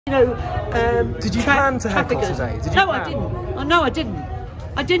Did you plan to heckle today? No, I didn't. Oh, no, I didn't.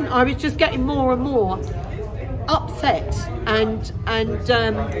 I didn't. I was just getting more and more upset and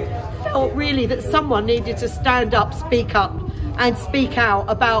felt really that someone needed to stand up, speak out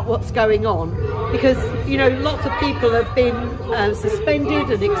about what's going on, because lots of people have been suspended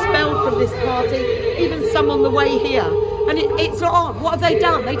and expelled from this party, even some on the way here, and it's not on. What have they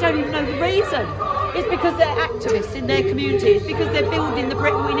done? They don't even know the reason. It's because they're activists in their community. It's because they're building the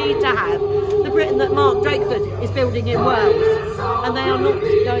Britain we need to have, the Britain that Mark Drakeford is building in Wales, and they are not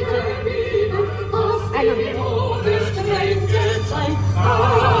going to. Hang on a minute.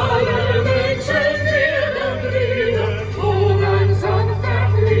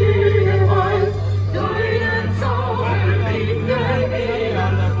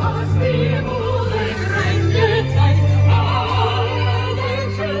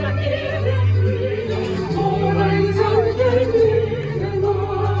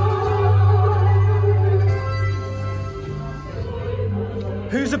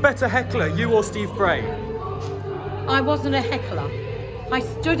 Who's a better heckler, you or Steve Bray? I wasn't a heckler. I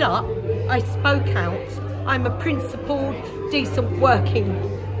stood up, I spoke out. I'm a principled, decent working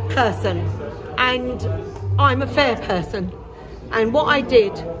person, and I'm a fair person. And what I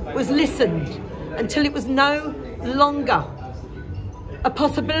did was listened until it was no longer a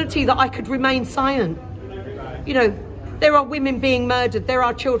possibility that I could remain silent. There are women being murdered, there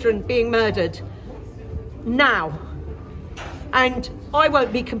are children being murdered now. And I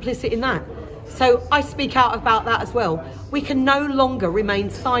won't be complicit in that. So I speak out about that as well. We can no longer remain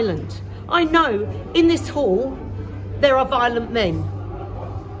silent. I know in this hall there are violent men.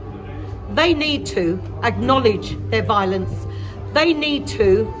 They need to acknowledge their violence. They need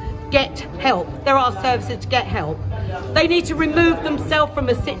to get help. There are services to get help. They need to remove themselves from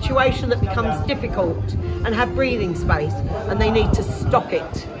a situation that becomes difficult and have breathing space, and they need to stop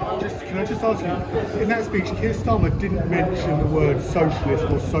it. Can I just ask you, in that speech, Keir Starmer didn't mention the word socialist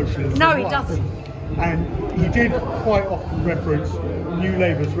or socialist. No, he doesn't. And he did quite often reference New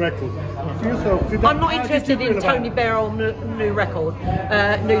Labour's record. For yourself, I'm not interested in Tony Blair or New Record,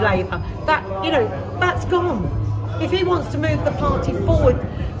 New Labour. That's gone. If he wants to move the party forward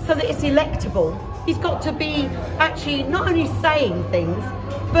so that it's electable, he's got to be actually not only saying things,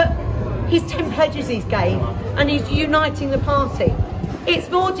 but his 10 pledges he's gave, and he's uniting the party. It's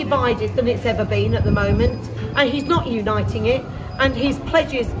more divided than it's ever been at the moment, and he's not uniting it, and his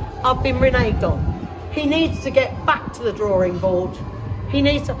pledges have been reneged on. He needs to get back to the drawing board. He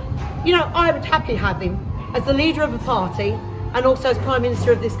needs to, I would happily have him as the leader of a party and also as Prime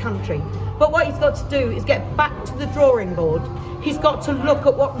Minister of this country. But what he's got to do is get back to the drawing board. He's got to look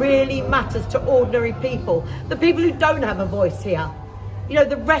at what really matters to ordinary people, the people who don't have a voice here.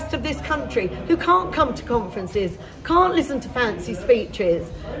 The rest of this country who can't come to conferences, can't listen to fancy speeches.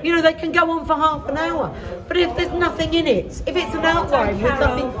 They can go on for half an hour. But if there's nothing in it, if it's an outline with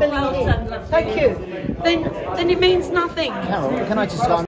nothing filling it in, thank you, then it means nothing. Carol, can I just